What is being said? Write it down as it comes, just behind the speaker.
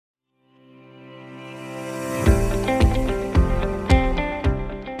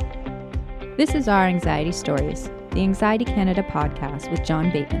This is Our Anxiety Stories, the Anxiety Canada podcast with John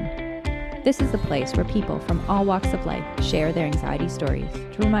Bateman. This is the place where people from all walks of life share their anxiety stories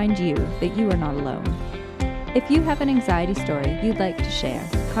to remind you that you are not alone. If you have an anxiety story you'd like to share,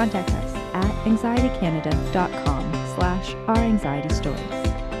 contact us at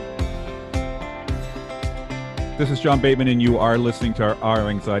anxietycanada.com/ouranxietystories. This is John Bateman, and you are listening to our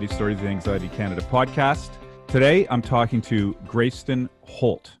Anxiety Stories, the Anxiety Canada podcast. Today, I'm talking to Grayston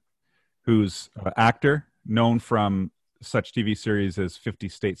Holt, who's an actor known from such TV series as 50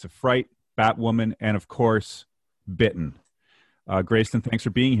 States of Fright, Batwoman, and of course, Bitten. Grayston, thanks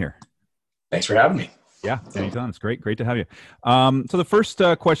for being here. Thanks for having me. Yeah, anytime. It's great to have you. So the first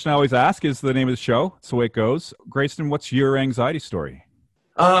question I always ask is the name of the show. It's the way it goes. Grayston, what's your anxiety story?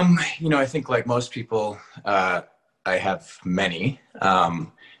 I think like most people, I have many,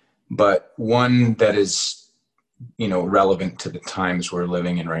 but one that is, relevant to the times we're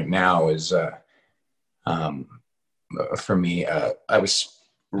living in right now is, for me, I was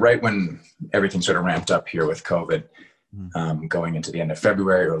right when everything sort of ramped up here with COVID, going into the end of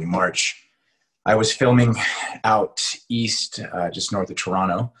February, early March. I was filming out east, just north of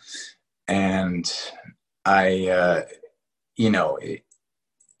Toronto, and it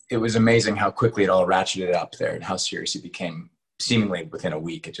was amazing how quickly it all ratcheted up there and how serious it became seemingly within a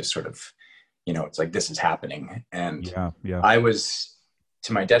week. It just sort of, it's like, this is happening. And yeah. I was,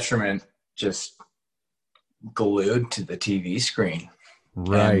 to my detriment, just glued to the TV screen.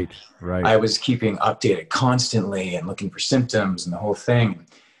 Right. I was keeping updated constantly and looking for symptoms and the whole thing.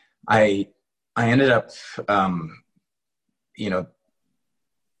 I ended up,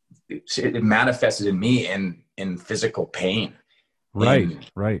 it manifested in me in physical pain. Right.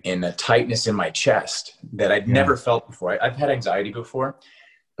 In a tightness in my chest that I'd never felt before. I've had anxiety before,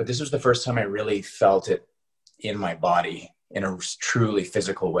 but this was the first time I really felt it in my body in a truly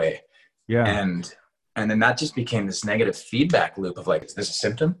physical way. Yeah. And then that just became this negative feedback loop of like, is this a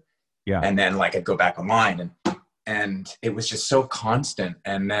symptom? Yeah. And then like I'd go back online and it was just so constant.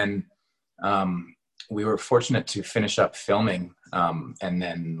 And then we were fortunate to finish up filming, and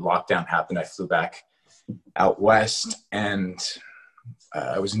then lockdown happened. I flew back out west, and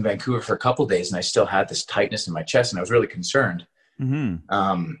I was in Vancouver for a couple of days, and I still had this tightness in my chest, and I was really concerned.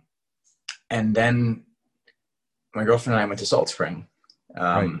 Mm-hmm. And then my girlfriend and I went to Salt Spring,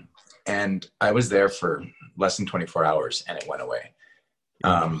 and I was there for less than 24 hours, and it went away.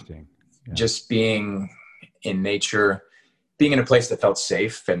 Just being in nature, being in a place that felt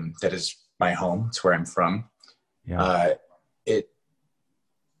safe and that is my home. It's where I'm from.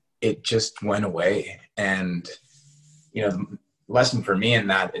 It just went away. And, the lesson for me in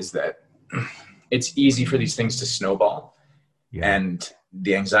that is that it's easy for these things to snowball, and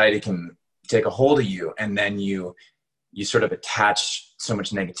the anxiety can take a hold of you. And then you sort of attach so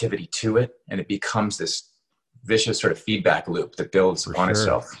much negativity to it, and it becomes this vicious sort of feedback loop that builds on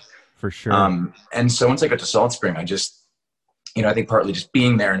itself. For sure. And so once I got to Salt Spring, I just, I think partly just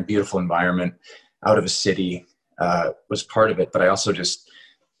being there in a beautiful environment out of a city was part of it, but I also just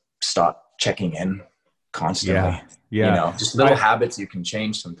stopped checking in constantly. Just little habits you can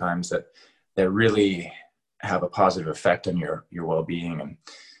change sometimes that really have a positive effect on your well-being.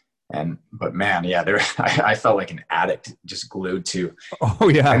 But man, I felt like an addict just glued to. Oh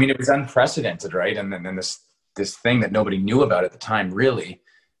yeah. I mean, it was unprecedented, right? And then this thing that nobody knew about at the time, really.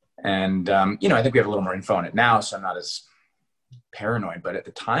 And I think we have a little more info on it now, so I'm not as paranoid, but at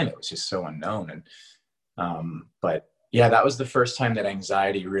the time it was just so unknown. And that was the first time that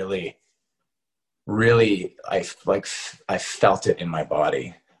anxiety really I felt it in my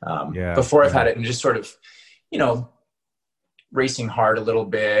body. Before I've had it and just sort of racing heart a little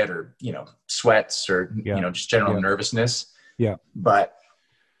bit, or sweats, or just general nervousness. But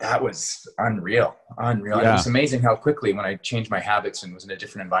that was unreal. And it was amazing how quickly, when I changed my habits and was in a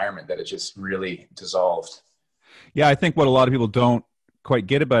different environment, that it just really dissolved. Yeah, I think what a lot of people don't quite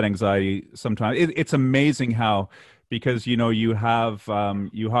get about anxiety sometimes, it's amazing how, because you have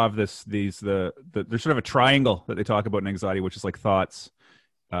there's sort of a triangle that they talk about in anxiety, which is like thoughts,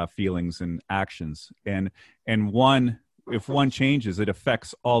 feelings, and actions, and if one changes, it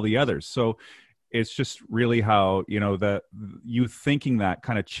affects all the others. So it's just really how that you thinking that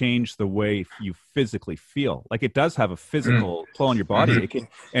kind of changed the way you physically feel. Like it does have a physical pull on your body. Mm-hmm. It can,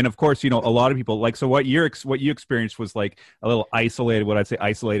 and of course, a lot of people like, so what you experienced was like a little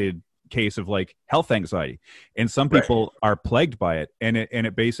isolated case of like health anxiety. And some people are plagued by it. And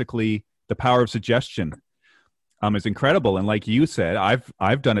it basically, the power of suggestion is incredible. And like you said,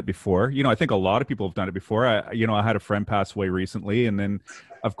 I've done it before. I think a lot of people have done it before. I had a friend pass away recently, and then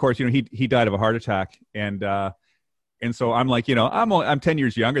of course, he died of a heart attack. And so I'm like, I'm 10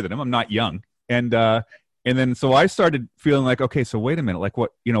 years younger than him. I'm not young, And then so I started feeling like, okay, so wait a minute, like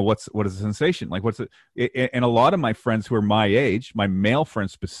what is the sensation? Like what's it? And a lot of my friends who are my age, my male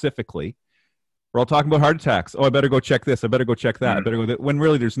friends specifically, we're all talking about heart attacks. Oh, I better go check this. I better go check that. I better go when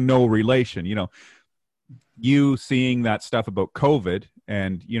really there's no relation. You seeing that stuff about COVID,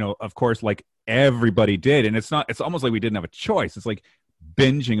 and of course, like everybody did, and it's almost like we didn't have a choice. It's like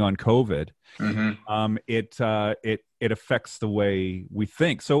binging on COVID. It affects the way we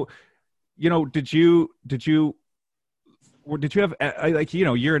think. So, did you have like,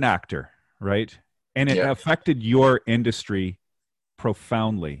 you're an actor, right? And it affected your industry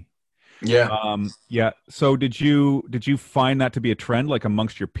profoundly. Yeah. So did you find that to be a trend, like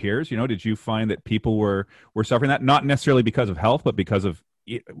amongst your peers? Did you find that people were suffering that, not necessarily because of health, but because of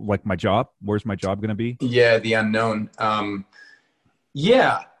like my job? Where's my job going to be? Yeah. The unknown.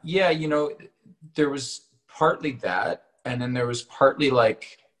 Yeah. There was partly that. And then there was partly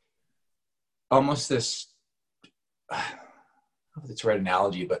like almost this, I don't know if it's the right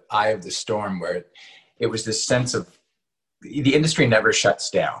analogy, but eye of the storm, where it was this sense of the industry never shuts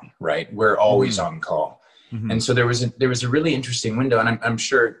down, right? We're always on call. And so there was a really interesting window. And I'm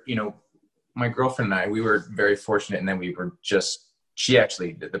sure, my girlfriend and I, we were very fortunate. And then we were she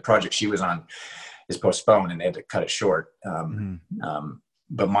actually, the project she was on is postponed and they had to cut it short.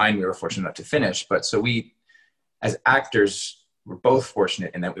 But mine, we were fortunate enough to finish. But so we, as actors, were both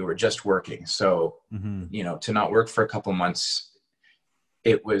fortunate in that we were just working. So, to not work for a couple months,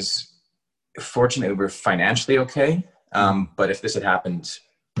 it was fortunate we were financially okay. But if this had happened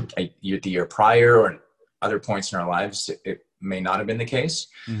the year prior or other points in our lives, it may not have been the case.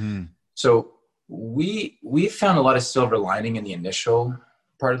 So we found a lot of silver lining in the initial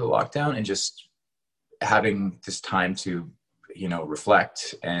part of the lockdown, and just having this time to,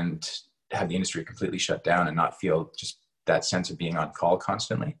 reflect and have the industry completely shut down and not feel just that sense of being on call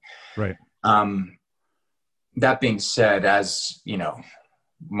constantly. Right. That being said, as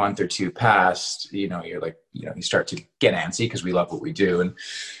month or two passed, you're like, you start to get antsy because we love what we do.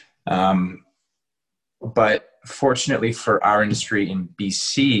 And, but fortunately for our industry in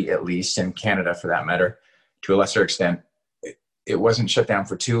BC, at least, in Canada for that matter, to a lesser extent, it wasn't shut down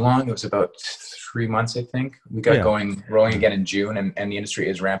for too long. It was about 3 months, I think. We got rolling again in June, and the industry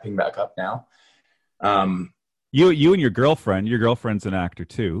is ramping back up now. You and your girlfriend's an actor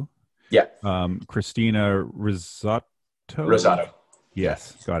too. Yeah. Christina Rosado.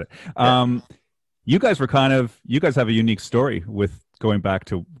 Yes. Got it. You guys have a unique story with going back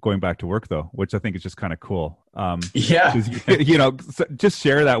to work though, which I think is just kind of cool. Just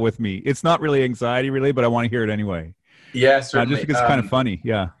share that with me. It's not really anxiety related, but I want to hear it anyway. Yeah, certainly. Just because it's kind of funny.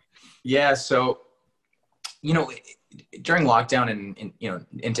 Yeah. Yeah. So, during lockdown and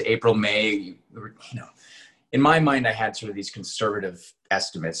into April, May, in my mind, I had sort of these conservative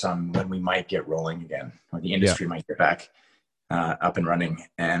estimates on when we might get rolling again, or the industry might get back up and running.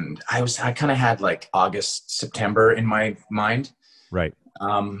 And I kind of had like August, September in my mind. Right.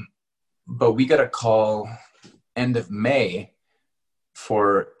 But we got a call end of May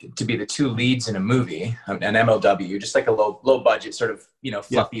to be the two leads in a movie, an MLW, just like a low budget sort of,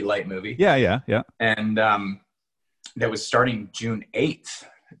 fluffy light movie. Yeah. And that was starting June 8th.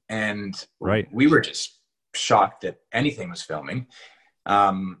 And right. We were just shocked that anything was filming.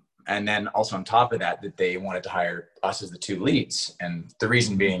 And then also on top of that they wanted to hire us as the two leads. And the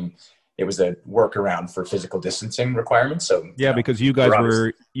reason being, it was a workaround for physical distancing requirements. So because you guys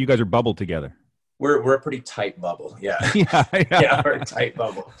are bubbled together. We're a pretty tight bubble. Yeah. Yeah, we're a tight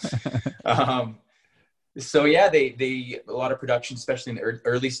bubble. So they a lot of production, especially in the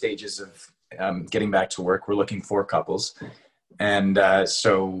early stages of getting back to work, we're looking for couples. And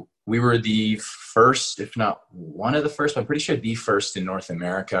so we were the first, if not one of the first, I'm pretty sure the first in North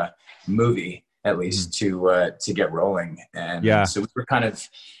America movie, at least, to get rolling. And so we were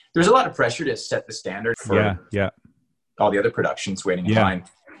there's a lot of pressure to set the standard for all the other productions waiting in line.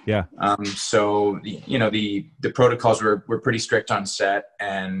 Yeah. So the protocols were pretty strict on set,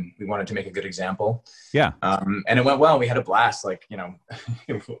 and we wanted to make a good example. Yeah. And it went well. We had a blast. Like,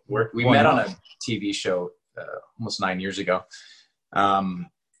 we met on a TV show almost 9 years ago.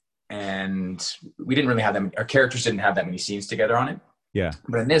 And we didn't really have our characters didn't have that many scenes together on it. Yeah.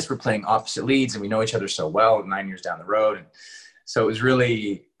 But in this, we're playing opposite leads, and we know each other so well 9 years down the road. And so it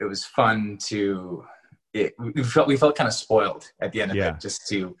was fun we felt kind of spoiled at the end of it, just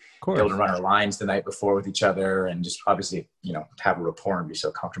to be able to run our lines the night before with each other, and just obviously, have a rapport and be so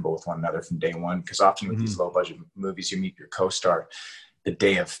comfortable with one another from day one. Because often with these low budget movies, you meet your co-star the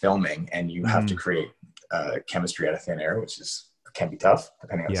day of filming, and you have to create chemistry out of thin air, which can be tough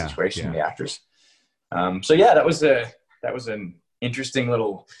depending on the situation and the actors. So that was an interesting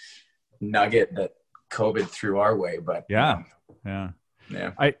little nugget that COVID threw our way. But yeah.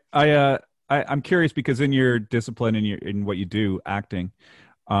 I'm curious because in your discipline, in what you do, acting,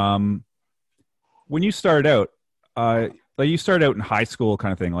 when you started out, like you started out in high school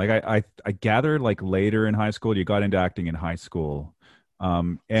kind of thing. Like I gather like later in high school, you got into acting in high school.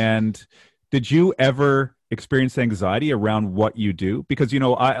 And did you ever experience anxiety around what you do? Because,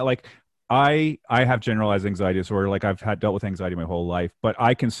 I have generalized anxiety disorder. Like I've dealt with anxiety my whole life, but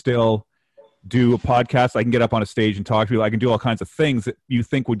I can still do a podcast. I can get up on a stage and talk to people. I can do all kinds of things that you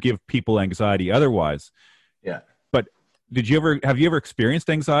think would give people anxiety otherwise. Yeah. But have you ever experienced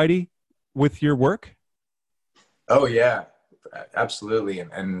anxiety with your work? Oh yeah, absolutely.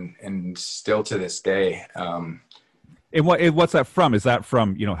 And still to this day. And what's that from? Is that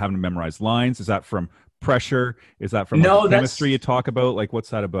from, having to memorize lines? Is that from pressure? Is that from the chemistry you talk about? Like, what's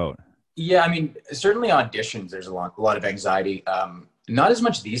that about? Yeah. I mean, certainly auditions, there's a lot of anxiety. Not as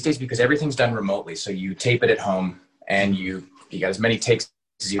much these days because everything's done remotely. So you tape it at home and you got as many takes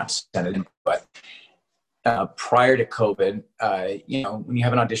as you want to send it in. But prior to COVID, when you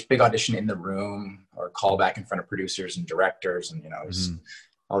have an big audition in the room or a callback in front of producers and directors and, there's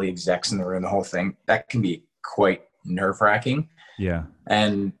all the execs in the room, the whole thing, that can be quite nerve-wracking. Yeah.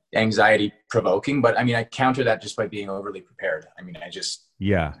 And anxiety provoking. But I mean, I counter that just by being overly prepared. I mean, I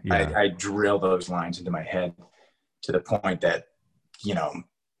drill those lines into my head to the point that,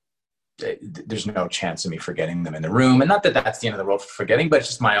 there's no chance of me forgetting them in the room. And not that that's the end of the world for forgetting, but it's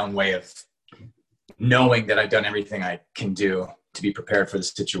just my own way of knowing that I've done everything I can do to be prepared for the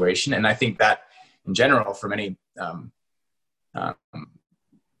situation. And I think that in general, for many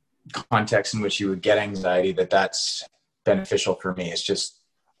contexts in which you would get anxiety, that's beneficial for me. It's just,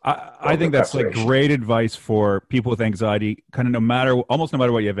 I think that's like great advice for people with anxiety, kind of almost no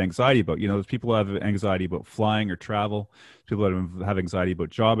matter what you have anxiety about. There's people who have anxiety about flying or travel, people who have anxiety about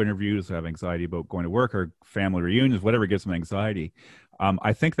job interviews, who have anxiety about going to work or family reunions, whatever gives them anxiety.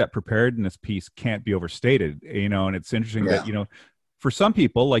 I think that preparedness piece can't be overstated, and it's interesting that, for some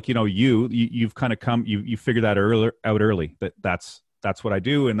people, like, you've kind of you figured that out early, that's what I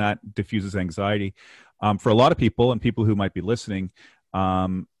do. And that diffuses anxiety. For a lot of people and people who might be listening,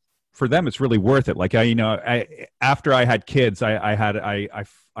 for them, it's really worth it. Like, after I had kids,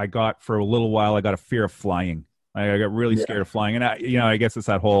 I got, for a little while, I got a fear of flying. I got really scared of flying. And I guess it's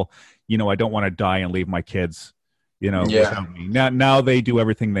that whole, I don't want to die and leave my kids, without me. Now they do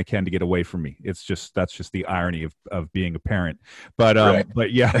everything they can to get away from me. That's just the irony of being a parent. But, right.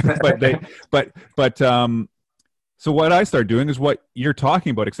 but yeah, so what I started doing is what you're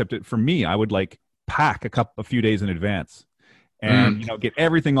talking about, except for me, I would like pack a few days in advance. And, get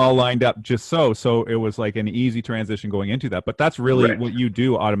everything all lined up just so it was like an easy transition going into that. But that's really what you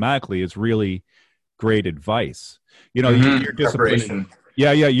do automatically is really great advice. Your discipline.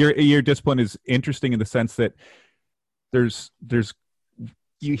 Your discipline is interesting in the sense that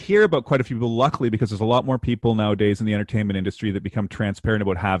you hear about quite a few people, luckily, because there's a lot more people nowadays in the entertainment industry that become transparent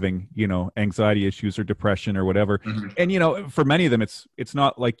about having, anxiety issues or depression or whatever. And, for many of them, it's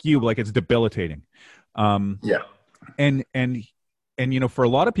not like you, like it's debilitating. And for a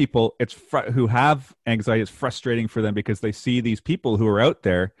lot of people, who have anxiety, it's frustrating for them because they see these people who are out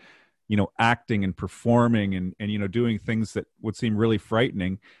there, acting and performing and doing things that would seem really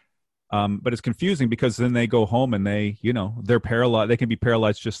frightening. But it's confusing because then they go home and they're paralyzed. They can be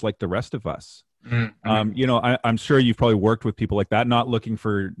paralyzed just like the rest of us. I'm sure you've probably worked with people like that, not looking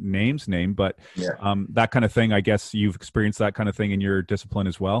for names, but that kind of thing. I guess you've experienced that kind of thing in your discipline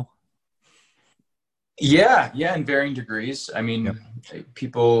as well. Yeah, in varying degrees. I mean,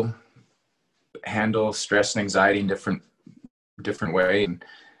 people handle stress and anxiety in different way. And,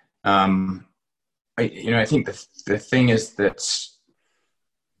 I think the thing is that's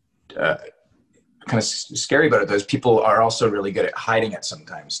kind of scary about it, those people are also really good at hiding it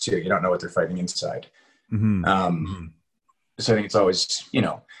sometimes too. You don't know what they're fighting inside. So I think it's always,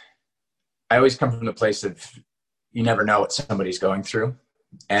 I always come from the place of you never know what somebody's going through.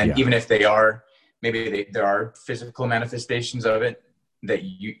 And even if they are, maybe there are physical manifestations of it that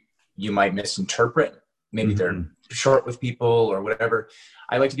you might misinterpret. Maybe they're short with people or whatever.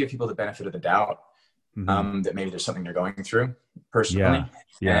 I like to give people the benefit of the doubt that maybe there's something they're going through personally.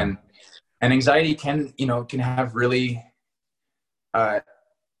 And anxiety can have really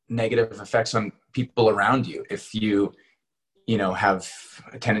negative effects on people around you if you have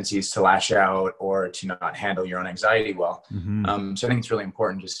tendencies to lash out or to not handle your own anxiety well. So I think it's really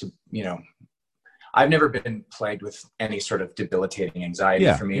important just to, I've never been plagued with any sort of debilitating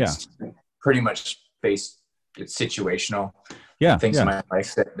anxiety. For me, it's pretty much it's situational things in my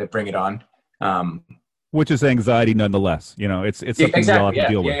life that bring it on. Which is anxiety nonetheless. It's something we all have to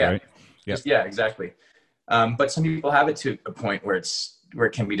deal with, right? Yeah. Yeah, exactly. But some people have it to a point where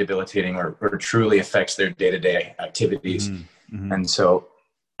it can be debilitating or truly affects their day-to-day activities. Mm-hmm. Mm-hmm. And so,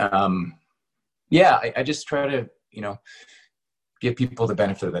 I just try to, give people the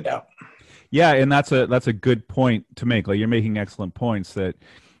benefit of the doubt. Yeah, and that's a good point to make. Like, you're making excellent points that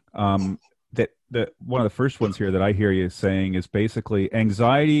that one of the first ones here that I hear you saying is basically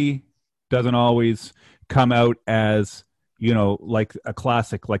anxiety doesn't always come out as, like a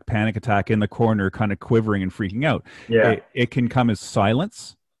classic, like panic attack in the corner, kind of quivering and freaking out. Yeah. It can come as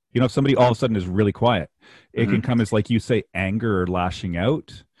silence. If somebody all of a sudden is really quiet, it can come as, like you say, anger or lashing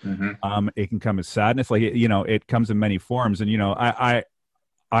out. It can come as sadness. Like, it comes in many forms. And,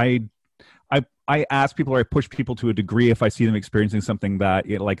 I ask people, or I push people to a degree if I see them experiencing something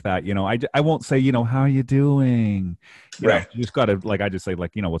like that. I won't say, how are you doing? Right. You just got to, like, I just say,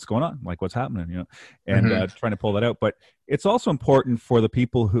 like, what's going on? Like, what's happening? And trying to pull that out. But it's also important for the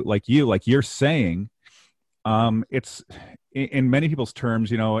people who, like you're saying, it's in many people's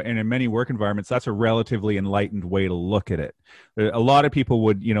terms, and in many work environments, that's a relatively enlightened way to look at it. A lot of people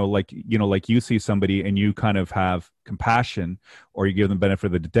would, like you see somebody and you kind of have compassion, or you give them benefit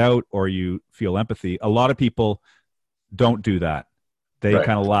of the doubt, or you feel empathy. A lot of people don't do that. They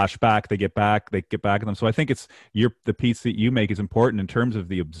kind of lash back, they get back at them. So I think the piece that you make is important in terms of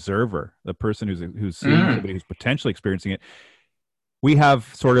the observer, the person who's seeing somebody who's potentially experiencing it. We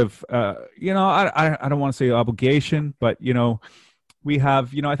have sort of, I don't want to say obligation, but, we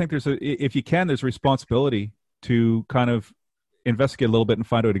have, I think there's there's a responsibility to kind of investigate a little bit and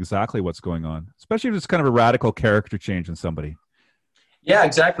find out exactly what's going on, especially if it's kind of a radical character change in somebody. Yeah,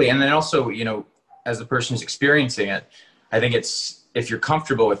 exactly. And then also, as the person who's experiencing it, I think if you're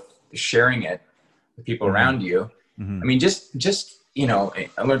comfortable with sharing it with people around you, I mean, just,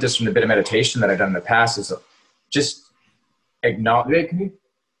 I learned this from a bit of meditation that I've done in the past, is just acknowledge.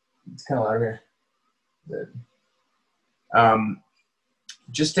 It's kind of loud here.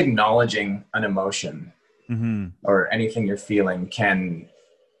 Just acknowledging an emotion or anything you're feeling can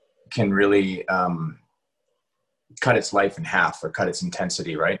really cut its life in half, or cut its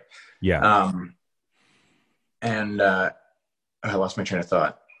intensity, right? Yeah. I lost my train of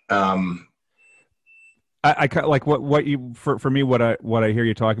thought. I like what you for me, what I hear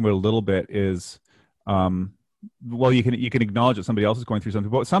you talking about a little bit is, well, you can acknowledge that somebody else is going through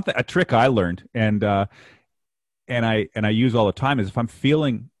something, but a trick I learned and I use all the time is, if I'm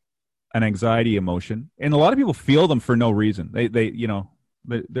feeling an anxiety emotion, and a lot of people feel them for no reason.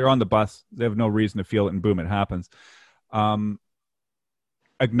 They're on the bus, they have no reason to feel it, and boom, it happens.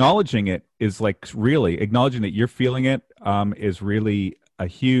 Acknowledging it is, like, really acknowledging that you're feeling it is really a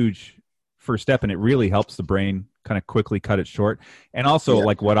huge first step, and it really helps the brain kind of quickly cut it short. And also,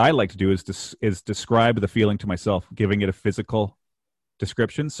 like, what I like to do is describe the feeling to myself, giving it a physical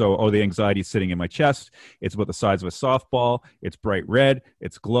description. So, the anxiety is sitting in my chest. It's about the size of a softball. It's bright red.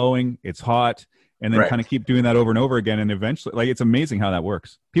 It's glowing. It's hot. And then kind of keep doing that over and over again. And eventually, like, it's amazing how that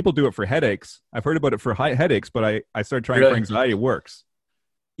works. People do it for headaches. I've heard about it for headaches, but I started trying for anxiety. It works.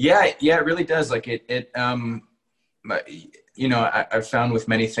 Yeah, it really does. Like I've found with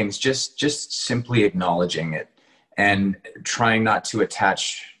many things, just simply acknowledging it and trying not to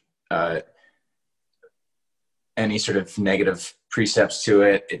attach any sort of negative precepts to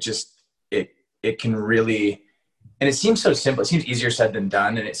it. It can really, and it seems so simple. It seems easier said than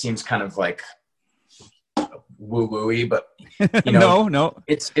done, and it seems kind of like woo-wooey, but no,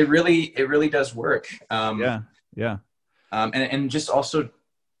 it really does work. Yeah. And just also,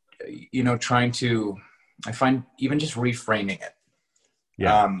 trying to, I find even just reframing it.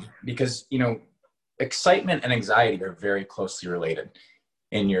 Yeah. Because, excitement and anxiety are very closely related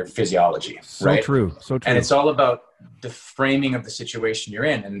in your physiology. Right? True. So true. And it's all about the framing of the situation you're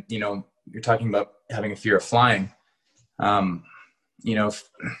in. And, you're talking about having a fear of flying.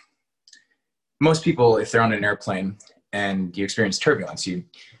 Most people, if they're on an airplane and you experience turbulence, you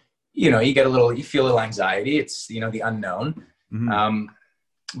feel a little anxiety. It's, the unknown.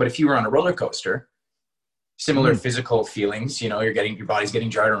 But if you were on a roller coaster, similar physical feelings, your body's getting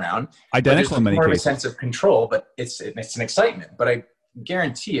jarred around. Identical in many cases. More of a sense of control, but it's an excitement. But I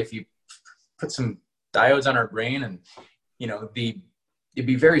guarantee if you put some diodes on our brain and, it'd be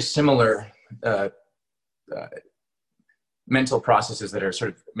very similar mental processes that are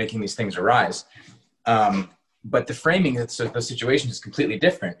sort of making these things arise. But the framing of the situation is completely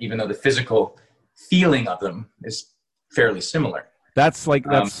different, even though the physical feeling of them is fairly similar. That's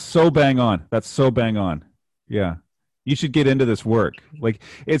so bang on. That's so bang on. Yeah. You should get into this work. Like,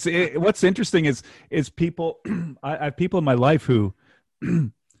 what's interesting is people, I have people in my life who,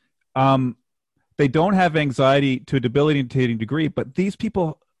 they don't have anxiety to a debilitating degree, but these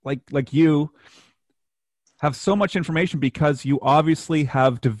people like you have so much information because you obviously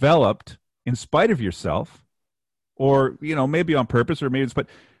have developed, in spite of yourself, or maybe on purpose, or maybe it's, but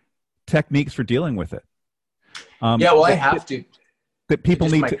techniques for dealing with it. Well, I have to. That people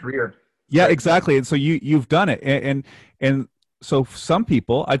just need my to. Career. Yeah, Right. exactly. And so you've done it, and so some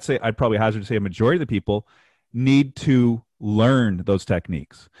people, I'd probably hazard to say a majority of the people need to learn those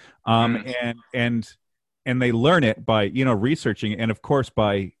techniques, and they learn it by researching, and of course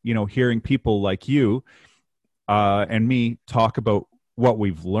by hearing people like you and me talk about what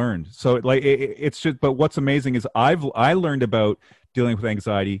we've learned. So it's just, but what's amazing is I learned about dealing with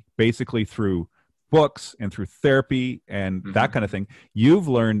anxiety basically through books and through therapy and that kind of thing. You've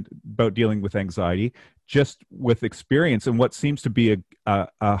learned about dealing with anxiety just with experience and what seems to be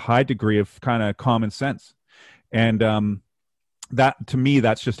a high degree of kind of common sense. And that, to me,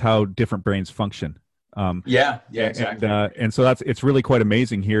 that's just how different brains function. Exactly. And so it's really quite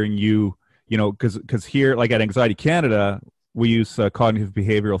amazing hearing you, because here, like at Anxiety Canada, we use cognitive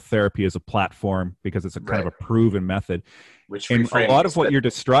behavioral therapy as a platform because it's a kind of a proven method. And a lot of what you're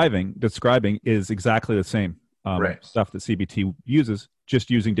describing is exactly the same stuff that CBT uses, just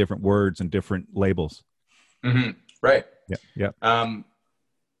using different words and different labels. Mm-hmm. Right. Yeah. I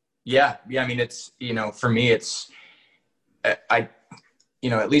mean, it's, for me, it's, at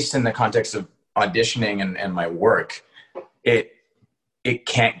least in the context of auditioning and my work, it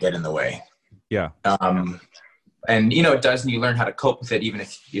can't get in the way. Yeah. And it does, and you learn how to cope with it, even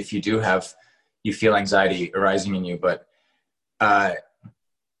if you feel anxiety arising in you. But I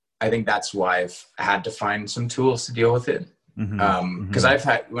think that's why I've had to find some tools to deal with it. Because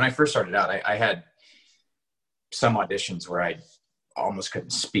when I first started out, I had some auditions where I almost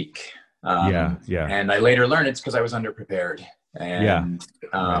couldn't speak. And I later learned it's because I was underprepared, and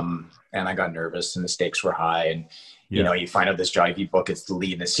I got nervous, and the stakes were high, and you find out this job, if you book, it's the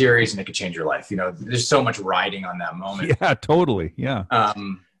lead in the series, and it could change your life. There's so much riding on that moment. Yeah, totally. Yeah.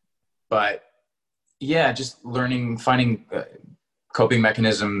 But yeah, just learning, finding coping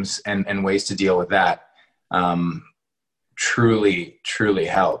mechanisms and ways to deal with that truly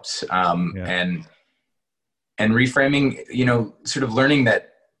helps. And reframing, sort of learning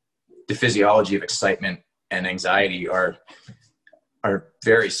that the physiology of excitement and anxiety are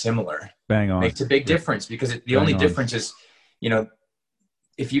very similar. Bang on. Makes a big difference, because the only difference is,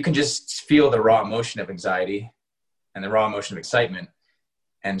 if you can just feel the raw emotion of anxiety and the raw emotion of excitement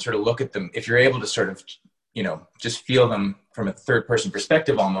and sort of look at them, if you're able to sort of, just feel them from a third person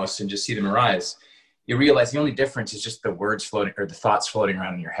perspective almost, and just see them arise, you realize the only difference is just the words floating, or the thoughts floating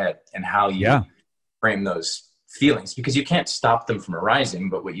around in your head, and how you frame those feelings, because you can't stop them from arising,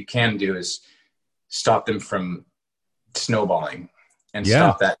 but what you can do is stop them from snowballing, and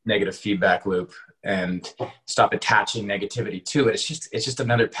stop that negative feedback loop, and stop attaching negativity to it. It's just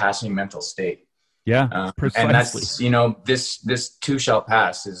another passing mental state. Yeah, precisely. And that's, this too shall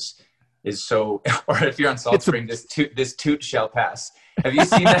pass is so, or if you're on Salt Spring, this toot shall pass. Have you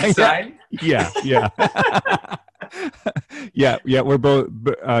seen that sign? Yeah. Yeah. We're both,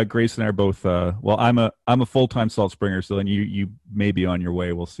 Grace and I are both, well, I'm a full-time Salt Springer. So then you may be on your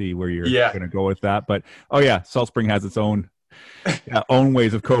way. We'll see where you're going to go with that. But Salt Spring has its own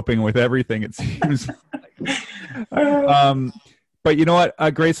ways of coping with everything, it seems. But you know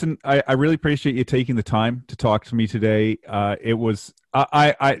what, Grayson, I really appreciate you taking the time to talk to me today. It was,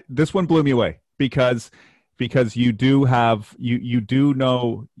 this one blew me away because you do have, you do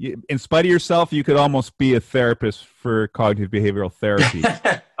know, in spite of yourself, you could almost be a therapist for cognitive behavioral therapy,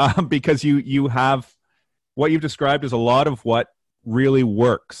 because you have, what you've described is a lot of what really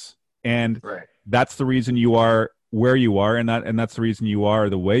works. And that's the reason you are where you are, and that's the reason you are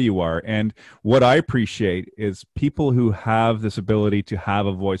the way you are. And what I appreciate is people who have this ability to have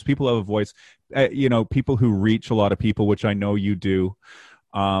a voice, people who have a voice, people who reach a lot of people, which I know you do.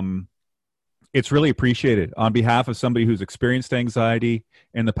 It's really appreciated on behalf of somebody who's experienced anxiety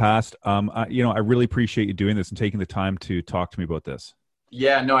in the past. I really appreciate you doing this and taking the time to talk to me about this.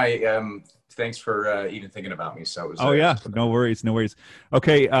 Yeah, no, thanks for even thinking about me. So it was, no worries.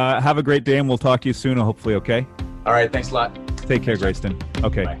 Okay. Have a great day, and we'll talk to you soon, hopefully. Okay. All right. Thanks a lot. Take care, Grayston.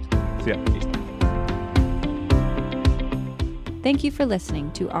 Okay. Bye. See ya. Thank you for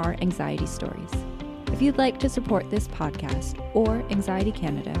listening to our Anxiety Stories. If you'd like to support this podcast or Anxiety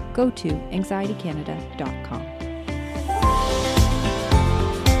Canada, go to anxietycanada.com.